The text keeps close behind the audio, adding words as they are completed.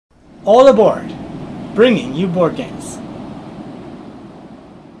All aboard, bringing you board games.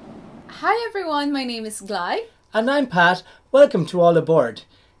 Hi everyone, my name is Glai. And I'm Pat. Welcome to All Aboard.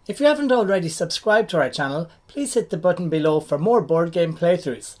 If you haven't already subscribed to our channel, please hit the button below for more board game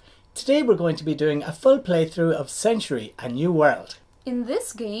playthroughs. Today we're going to be doing a full playthrough of Century, A New World. In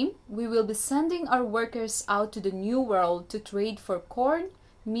this game, we will be sending our workers out to the New World to trade for corn,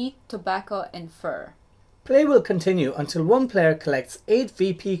 meat, tobacco and fur. Play will continue until one player collects 8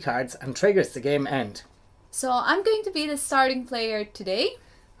 VP cards and triggers the game end. So I'm going to be the starting player today.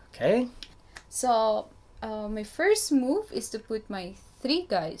 Okay. So my first move is to put my 3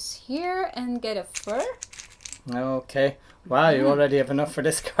 guys here and get a fur. Okay. Wow, you already have enough for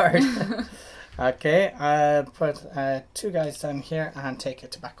this card. Okay, I'll put 2 guys down here and take a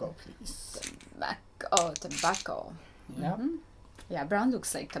tobacco, please. Tobacco. Yeah. Yeah, brown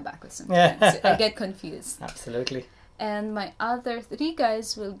looks like tobacco sometimes. So I get confused. Absolutely. And my other 3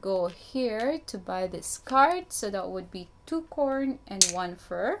 guys will go here to buy this card. So that would be 2 corn and 1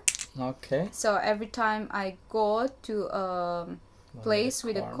 fur. Okay. So every time I go to a place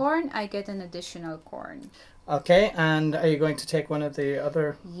with a corn, I get an additional corn. Okay, and are you going to take one of the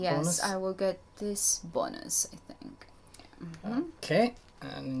other Yes, bonus? I will get this bonus, I think. Okay,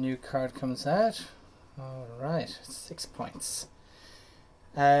 and a new card comes out. All right, 6 points.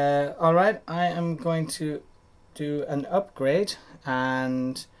 All right, I am going to do an upgrade,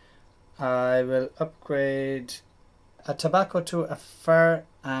 and I will upgrade a tobacco to a fur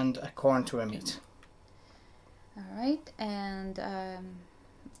and a corn to a meat. All right, and there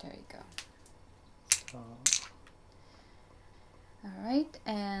you go. All right,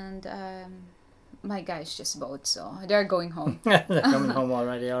 and my guys just bought, so they're going home. They're coming home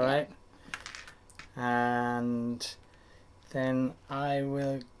already, all right. And then I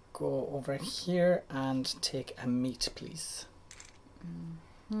will go over here and take a meat, please.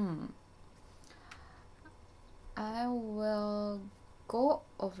 I will go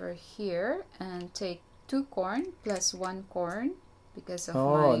over here and take 2 corn plus 1 corn because of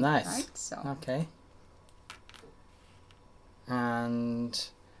my nice. card, so. Okay. And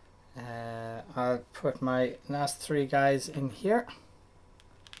I'll put my last 3 guys in here.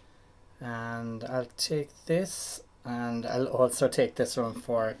 And I'll take this, and I'll also take this one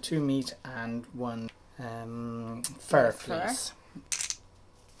for 2 meat and 1 fur, please.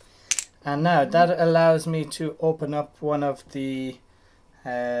 And now that allows me to open up one of the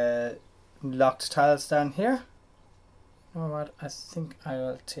locked tiles down here. You know what? I think I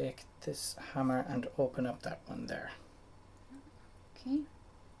will take this hammer and open up that one there. Okay.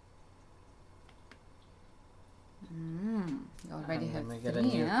 You already and have then we get 3, a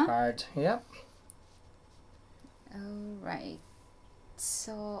new card. Yep. Alright.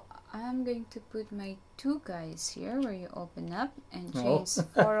 So I'm going to put my 2 guys here where you open up and change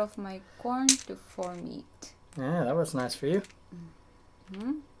 4 of my corn to 4 meat. Yeah, that was nice for you.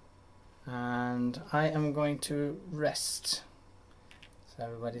 And I am going to rest. So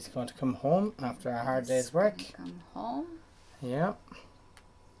everybody's going to come home after a hard day's work. Come home. Yep.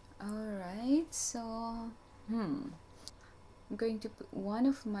 Alright, so I'm going to put one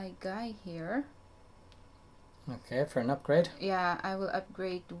of my guy here. Okay, for an upgrade. Yeah, I will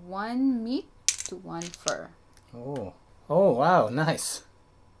upgrade 1 meat to 1 fur. Oh wow, nice.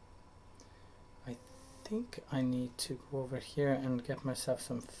 I think I need to go over here and get myself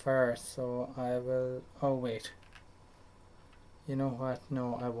some fur, so I will... Oh wait. You know what?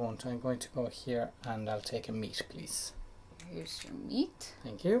 No, I won't. I'm going to go here and I'll take a meat, please. Here's your meat.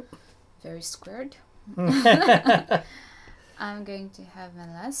 Thank you. Very squared. I'm going to have my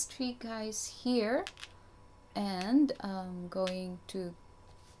last 3 guys here, and I'm going to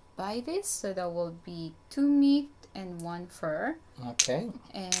buy this, so that will be 2 meat and 1 fur. Okay.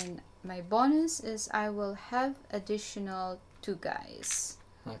 And my bonus is I will have additional 2 guys.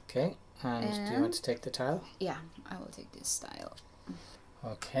 Okay. And do you want to take the tile? Yeah, I will take this tile.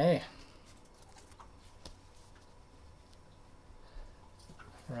 Okay.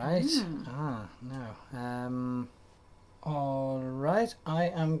 Right. Now. All right. I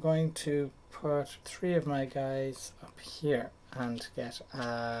am going to put 3 of my guys up here and get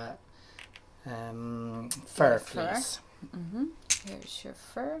a fur, please. Here's your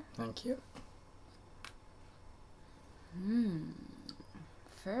fur. Thank you.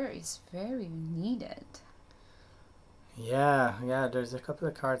 Fur is very needed. Yeah. There's a couple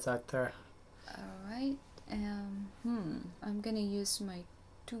of cards out there. All right. I'm gonna use my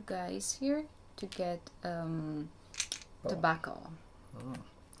 2 guys here to get tobacco.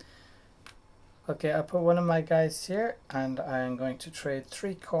 Okay, I'll put one of my guys here, and I'm going to trade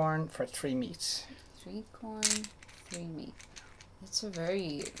 3 corn for 3 meat. 3 corn, 3 meat. It's a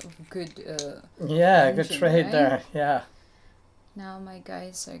very good yeah, good engine, trade right? there. Yeah. Now my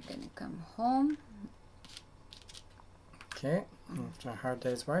guys are gonna come home. Okay, after a hard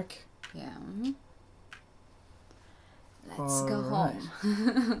day's work. Yeah. Let's All go right.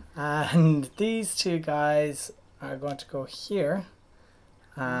 home. And these two guys are going to go here.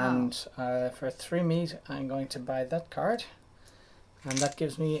 And for 3 meat, I'm going to buy that card. And that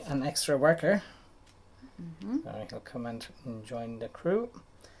gives me an extra worker. So he'll come and join the crew.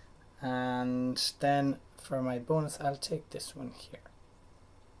 And then for my bonus, I'll take this one here.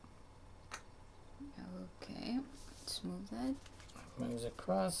 Okay, let's move that. Moves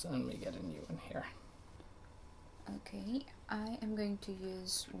across and we get a new one here. Okay, I am going to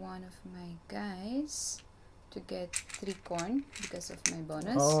use one of my guys to get 3 corn because of my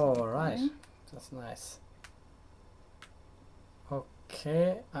bonus. Oh, right. That's nice.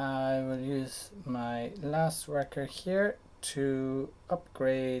 Okay, I will use my last worker here to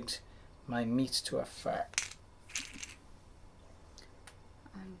upgrade my meat to a fur.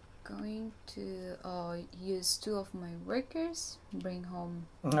 I'm going to use 2 of my workers, bring home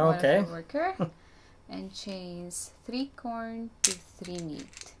Okay. one of the worker, and change 3 corn to 3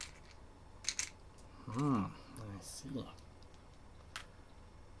 meat. I see.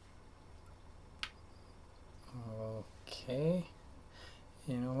 Okay.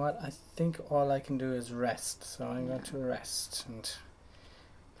 You know what? I think all I can do is rest. So I'm going to rest and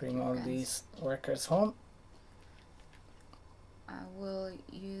bring all these workers home. I will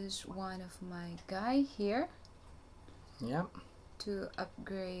use one of my guy here. Yeah. To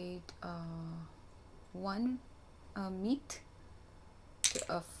upgrade 1 meat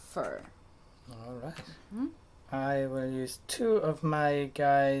to a fur. All right. I will use 2 of my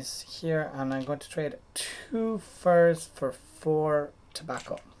guys here, and I'm going to trade 2 furs for 4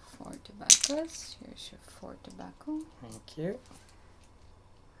 tobacco. 4 tobaccos. Here's your 4 tobacco. Thank you.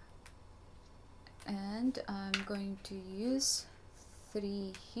 And I'm going to use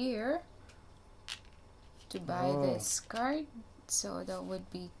 3 here to buy this card. So that would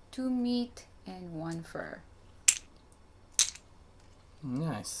be 2 meat and 1 fur.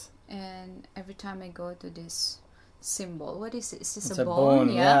 Nice. And every time I go to this symbol, what is it? Is this It's a a bone?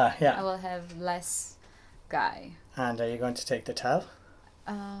 bone, yeah. I will have less guy. And are you going to take the tail?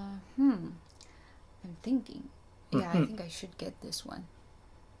 I'm thinking. Yeah, I think I should get this one.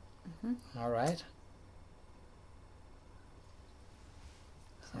 All right.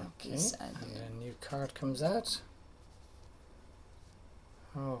 So Okay, and a new card comes out.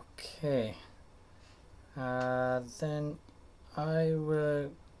 Okay. Then I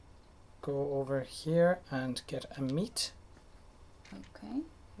will go over here and get a meat. Okay,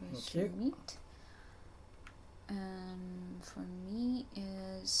 here's Thank your you. meat. For me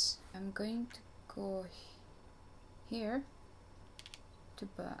is I'm going to go here to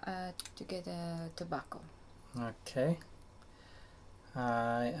get a tobacco. Okay.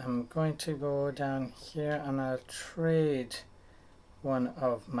 I am going to go down here and I'll trade one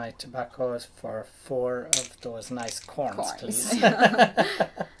of my tobaccos for 4 of those nice corns. Please.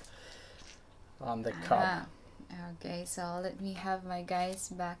 On the cob. Okay, so let me have my guys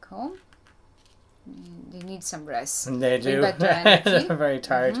back home. They need some rest. And they do. They're very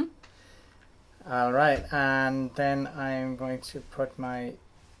tired. All right, and then I'm going to put my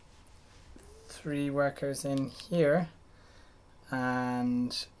 3 workers in here,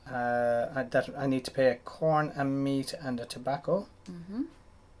 and I need to pay a corn, a meat, and a tobacco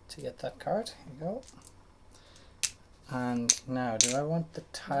to get that card. Here you go. And now, do I want the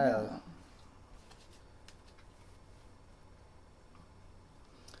tile?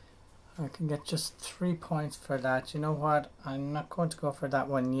 I can get just 3 points for that. You know what? I'm not going to go for that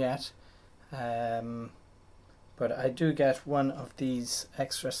one yet. But I do get one of these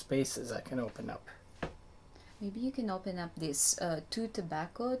extra spaces I can open up. Maybe you can open up this 2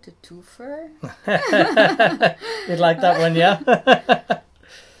 tobacco to 2 fur. You'd like that one, yeah?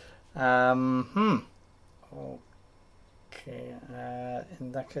 Okay,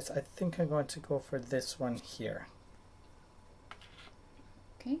 in that case, I think I'm going to go for this one here.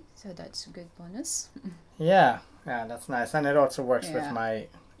 Okay, so that's a good bonus. Yeah, that's nice. And it also works with my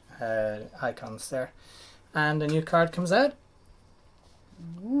icons there. And a new card comes out.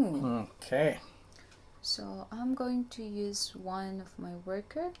 Ooh. Okay. So I'm going to use one of my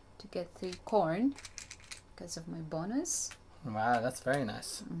worker to get 3 corn because of my bonus. Wow, that's very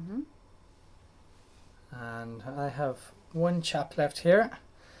nice. And I have 1 chap left here.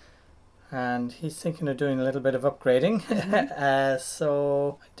 And he's thinking of doing a little bit of upgrading.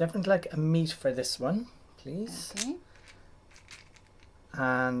 So I definitely like a meat for this one, please. Okay.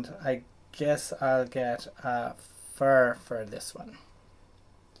 And I guess I'll get a fur for this one.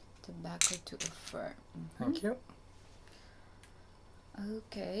 Tobacco to a fur. Thank you.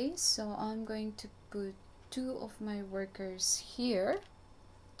 Okay, so I'm going to put 2 of my workers here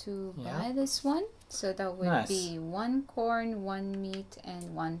to buy this one. So that would be 1 corn, 1 meat,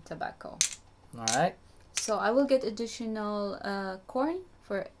 and 1 tobacco. All right. So I will get additional corn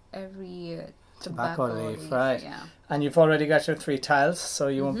for every tobacco leaf. Right. Yeah. And you've already got your 3 tiles, so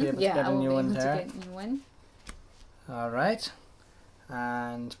you won't be able to get a new one there. To get a new one. All right.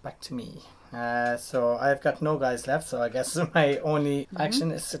 And back to me. So I've got no guys left, so I guess my only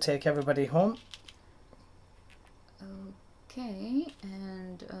action is to take everybody home. Okay,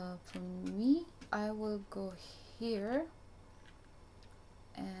 and for me, I will go here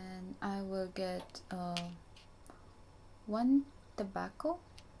and I will get 1 tobacco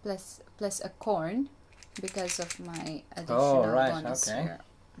plus a corn because of my additional bonus here.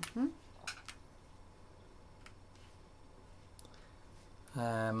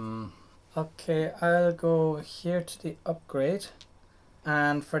 Okay, I'll go here to the upgrade,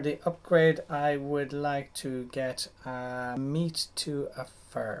 and for the upgrade I would like to get a meat to a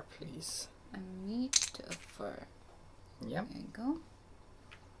fur, please. A meat to a fur. Yep. There you go.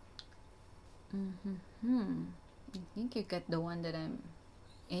 I think you get the one that I'm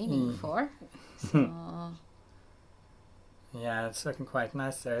aiming for. So yeah, it's looking quite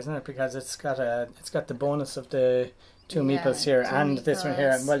nice there, isn't it? Because it's got the bonus of the 2 meeples here and this one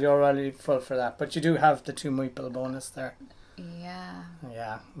here. Well, you're already full for that, but you do have the 2 meeple bonus there. Yeah.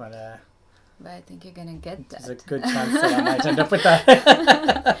 Yeah, but I think you're gonna get that. There's a good chance that I might end up with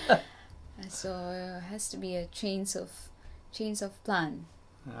that. So it has to be a chains of plan.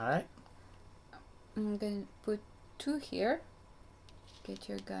 All right. I'm gonna put 2 here. Get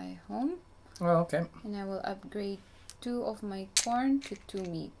your guy home. Oh, okay. And I will upgrade 2 of my corn to 2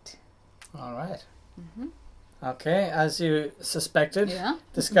 meat. All right. Okay, as you suspected,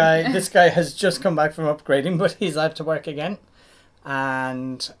 this guy has just come back from upgrading, but he's out to work again.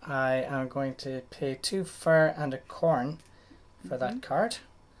 And I am going to pay 2 fur and a corn for that card.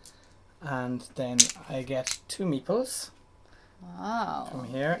 And then I get 2 meeples. Wow. From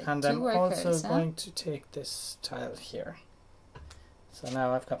here. And I'm also going to take this tile here. So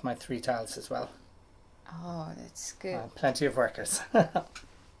now I've got my 3 tiles as well. Oh, that's good. Plenty of workers.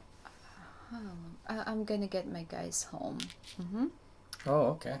 I'm gonna get my guys home.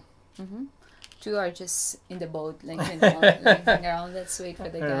 Oh, okay. 2 are just in the boat, like, you know, looking around. Let's wait for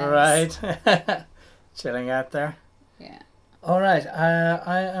the guys. Right. Chilling out there. Yeah. All right.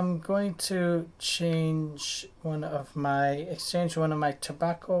 I am going to exchange one of my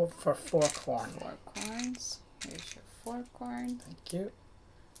tobacco for 4 corn. 4 corns. Here's your 4 corn. Thank you.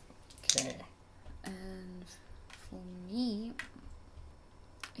 Okay. And for me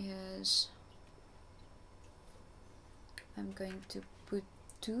is I'm going to put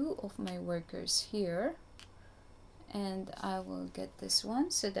 2 of my workers here, and I will get this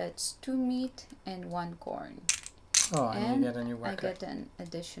one. So that's 2 meat and 1 corn. Oh, and you get a new worker. I get an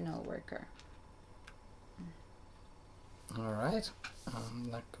additional worker. All right.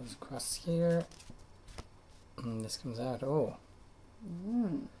 That goes across here. And this comes out. Oh.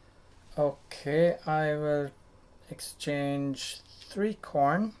 Okay, I will exchange 3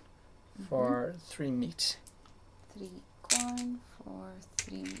 corn for 3 meat. 3 corn for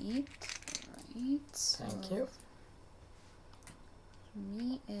 3 meat. Right. So thank you. For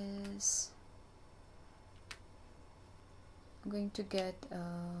me is I'm going to get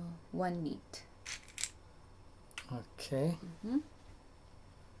 1 meat. Okay.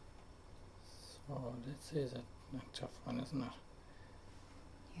 So this is a tough one, isn't it?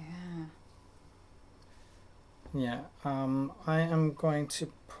 Yeah. Yeah. I am going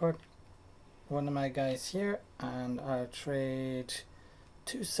to put one of my guys here, and I'll trade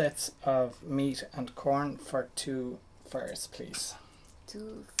 2 sets of meat and corn for 2 furs, please.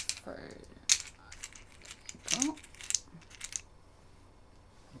 2 furs. Go.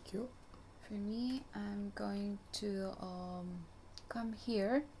 Thank you. For me, I'm going to come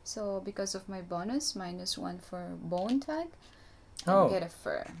here. So because of my bonus, -1 for bone tag, and get a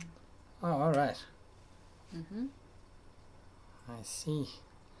fur. Oh, all right. I see.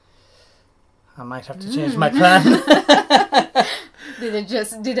 I might have to change my plan. Did I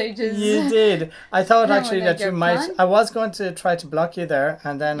just? You did. I thought actually that you might. I was going to try to block you there,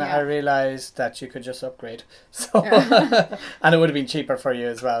 and then I realized that you could just upgrade. So, and it would have been cheaper for you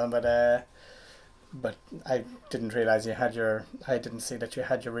as well. But I didn't realize you had your. I didn't see that you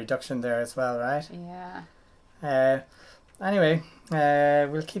had your reduction there as well, right? Yeah. Anyway,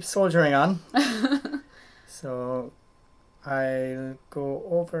 we'll keep soldiering on. So, I'll go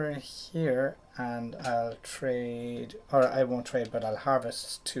over here and I'll trade, or I won't trade, but I'll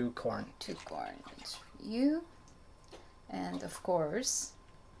harvest 2 corn. 2 corn. That's for you. And of course,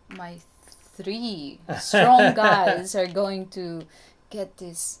 my 3 strong guys are going to get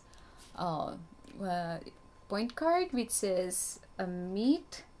this point card which says a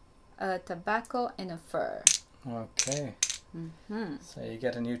meat, a tobacco, and a fur. Okay. So you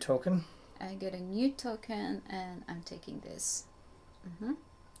get a new token. I get a new token and I'm taking this.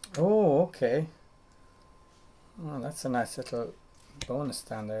 Oh, okay. Oh, that's a nice little bonus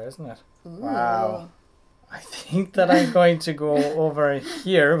down there, isn't it? Ooh. Wow. I think that I'm going to go over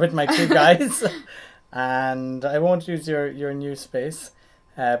here with my 2 guys. And I won't use your new space.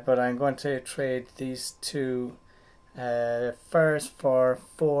 But I'm going to trade these 2 furs for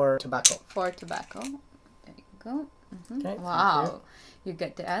 4 tobacco. 4 tobacco. There you go. Okay, wow. You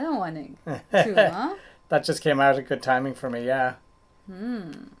get the other one too, huh? That just came out of good timing for me, yeah.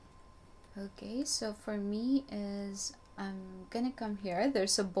 Okay, so for me is I'm gonna come here.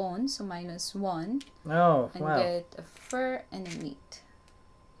 There's a bone, so -1. Oh, and wow. get a fur and a meat.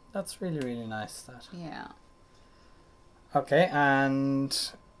 That's really, really nice, that. Yeah. Okay,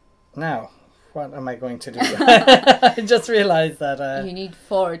 and now, what am I going to do? I just realized that... you need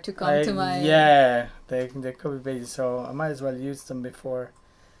 4 to come to my... Yeah, they could be busy, so I might as well use them before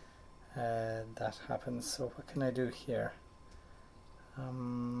that happens. So what can I do here?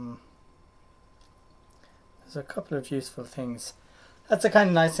 There's a couple of useful things. That's the kind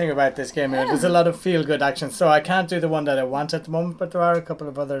of nice thing about this game. There's a lot of feel-good action, so I can't do the one that I want at the moment, but there are a couple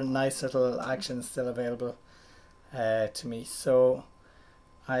of other nice little actions still available to me. So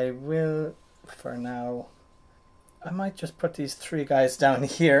I will, for now, I might just put these 3 guys down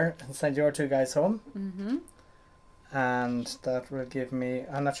here and send your 2 guys home. And that will give me,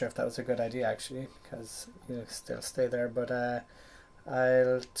 I'm not sure if that was a good idea actually, because you'll still stay there, but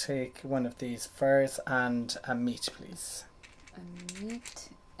I'll take one of these furs and a meat, please. A meat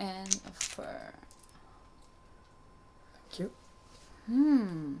and a fur. Thank you.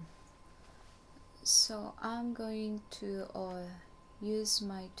 So I'm going to use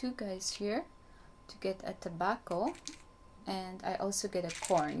my 2 guys here to get a tobacco, and I also get a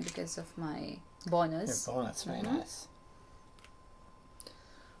corn because of my bonus. Your bonus, very nice.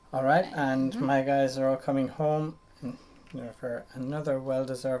 Alright, and my guys are all coming home for another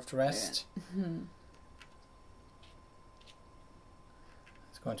well-deserved rest.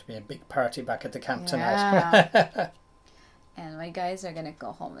 It's going to be a big party back at the camp tonight. And my guys are gonna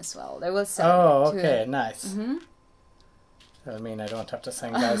go home as well. They will send. Oh, okay, nice. That'll mean I don't have to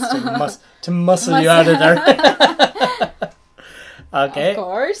send guys to muscle you out of there. Okay. Of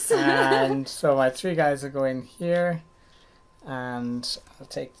course. And so my 3 guys are going here, and I'll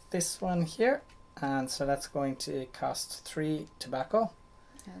take this one here, and so that's going to cost 3 tobacco.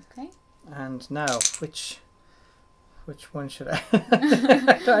 Okay. And now, which one should I?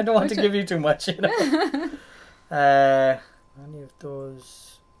 I don't want to give you too much, you know. Any of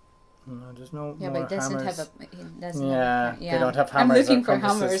those? No, there's no more but it doesn't hammers. have a. It doesn't They don't have hammers. I'm looking or for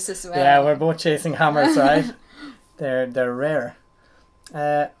compasses. hammers as well. Yeah, we're both chasing hammers, right? They're rare.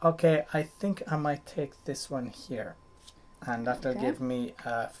 Okay, I think I might take this one here, and that'll give me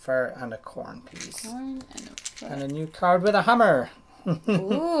a fur and a corn, please. Corn and a fur. And a new card with a hammer.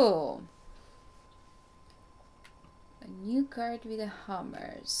 Ooh. A new card with a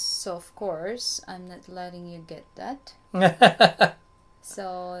hammer. So of course I'm not letting you get that.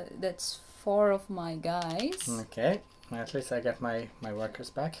 So that's 4 of my guys. Okay, at least I get my workers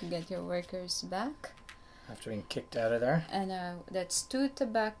back. You get your workers back. After being kicked out of there. And that's 2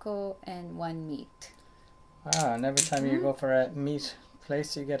 tobacco and 1 meat. Wow, and every time you go for a meat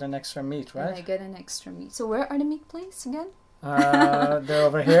place, you get an extra meat, right? And I get an extra meat. So where are the meat places again? They're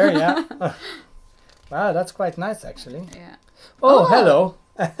over here, yeah. Wow, that's quite nice, actually. Yeah. Oh, hello.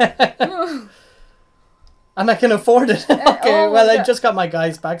 And I can afford it. Okay, well, I just got my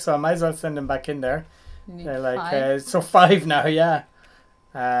guys back, so I might as well send them back in there. They're like, 5. so 5 now, yeah.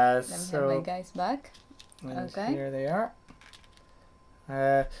 Let me So have my guys back. and Okay. here they are.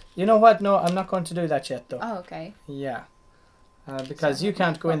 You know what? No, I'm not going to do that yet, though. Oh, okay. Yeah. Because you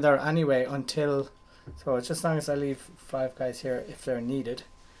can't go in there anyway until... So it's just as long as I leave 5 guys here if they're needed.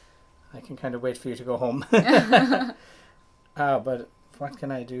 I can kind of wait for you to go home. But what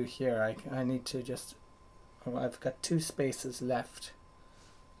can I do here? I need to just... Oh, I've got 2 spaces left.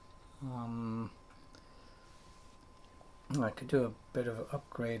 I could do a bit of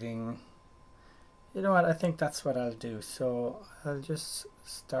upgrading. You know what? I think that's what I'll do. So I'll just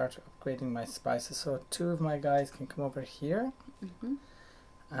start upgrading my spices. So 2 of my guys can come over here.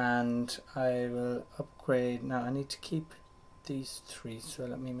 And I will upgrade. Now I need to keep these 3, so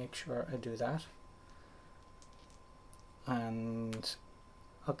let me make sure I do that. And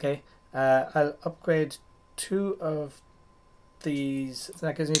okay, I'll upgrade 2 of these, so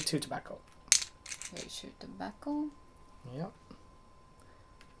that gives me 2 tobacco. Here's your tobacco. Yep.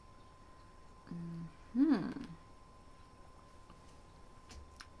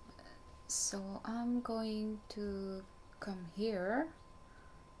 So I'm going to come here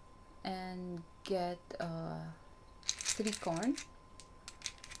and get 3 corn.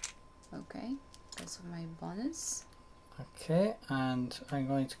 Okay, that's my bonus. Okay, and I'm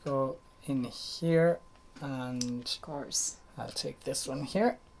going to go in here, and Of course. I'll take this one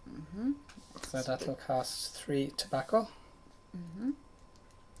here. So that will cost 3 tobacco.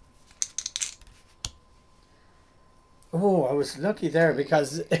 Oh, I was lucky there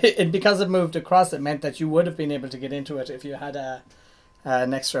because because it moved across, it meant that you would have been able to get into it if you had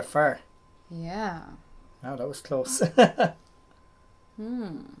an extra fur. Yeah. Oh, that was close.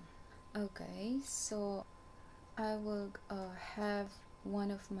 Okay, so I will have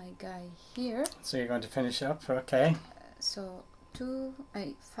one of my guy here. So you're going to finish up, okay? So 2,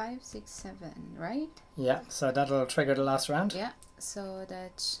 8, 5, 6, 7, right? Yeah. So that'll trigger the last round. Yeah. So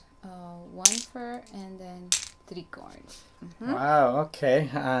that's 1 fur and then 3 corn. Wow. Okay.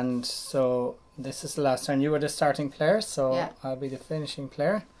 And so this is the last turn. You were the starting player, so Yeah. I'll be the finishing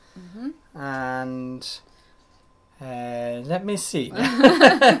player. And let me see.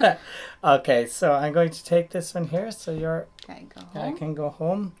 Okay. So I'm going to take this one here. So you're. Okay, go home. I can go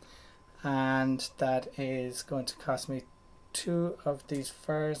home, and that is going to cost me 2 of these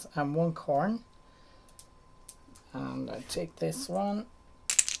furs and 1 corn. And I take this one.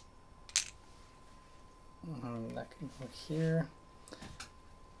 And that can go here.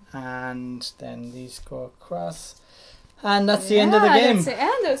 And then these go across. And that's the end of the game. That's the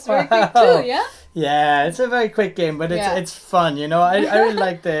end. That's very quick too, yeah? Yeah, it's a very quick game, but it's fun, you know. I really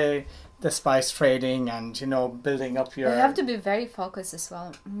like the spice trading and, you know, building up your... You have to be very focused as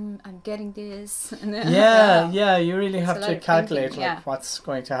well. I'm getting this. Yeah, you really have It's a to lot of calculate thinking, like what's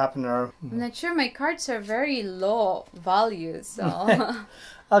going to happen. Or I'm not sure, my cards are very low value, so...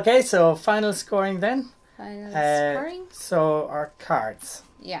 Okay, so final scoring then. Final scoring? So our cards.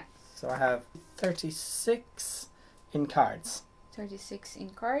 Yeah. So I have 36 in cards. 36 in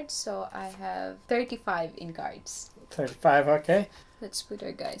cards, so I have 35 in cards. 35, okay. Let's put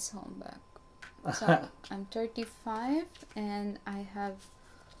our guys home back. So I'm 35 and I have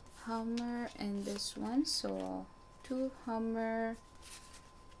hammer and this one, so 2 hammer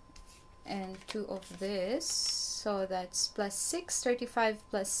and 2 of this, so that's plus 6, 35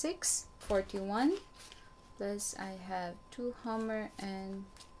 plus 6, 41, plus I have 2 hammer and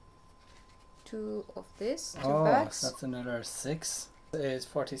 2 of this, 2 bags. So that's another 6 is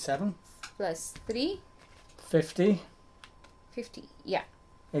 47. Plus 3. 50. 50, yeah.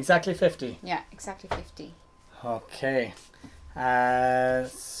 Exactly 50. Yeah, exactly 50. Okay.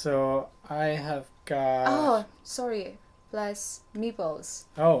 So I have got... Oh, sorry. Plus meeples.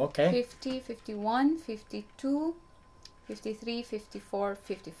 Oh, okay. 50, 51, 52, 53, 54,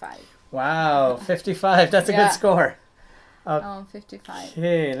 55. Wow, 55. That's a good score. 55.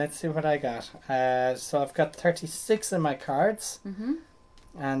 Okay, let's see what I got. So I've got 36 in my cards.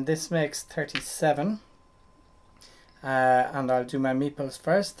 And this makes 37. And I'll do my meeples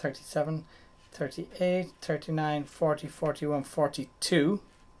first. 37, 38, 39, 40, 41, 42.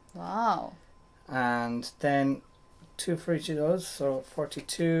 Wow. And then 2 for each of those. So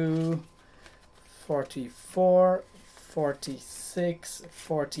 42, 44, 46,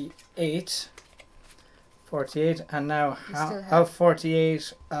 48. 48. And now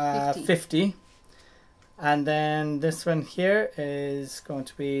 48, 50. And then this one here is going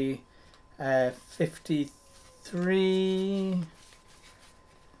to be 53,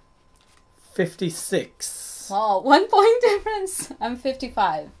 56. Wow, 1 point difference. I'm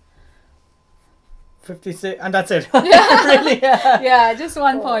 55. 56, and that's it. Really? Yeah, just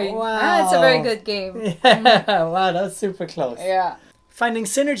 1 point. Wow. It's a very good game. Yeah, wow, that was super close. Yeah. Finding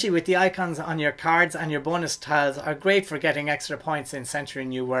synergy with the icons on your cards and your bonus tiles are great for getting extra points in Century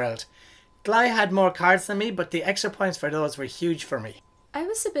New World. Gly had more cards than me, but the extra points for those were huge for me. I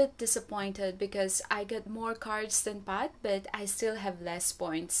was a bit disappointed because I got more cards than Pat, but I still have less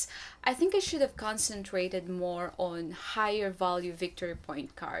points. I think I should have concentrated more on higher value victory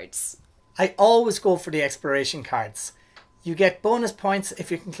point cards. I always go for the exploration cards. You get bonus points if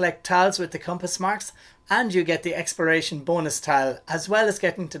you can collect tiles with the compass marks, and you get the exploration bonus tile, as well as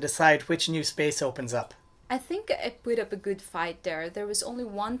getting to decide which new space opens up. I think I put up a good fight there. There was only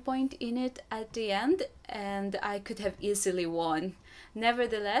 1 point in it at the end, and I could have easily won.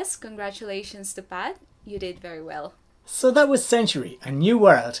 Nevertheless, congratulations to Pat. You did very well. So that was Century, A New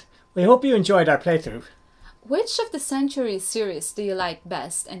World. We hope you enjoyed our playthrough. Which of the Century series do you like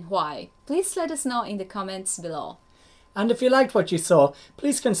best and why? Please let us know in the comments below. And if you liked what you saw,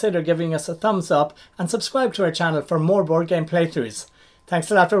 please consider giving us a thumbs up and subscribe to our channel for more board game playthroughs. Thanks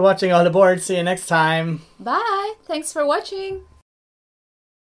a lot for watching all aboard. See you next time. Bye! Thanks for watching!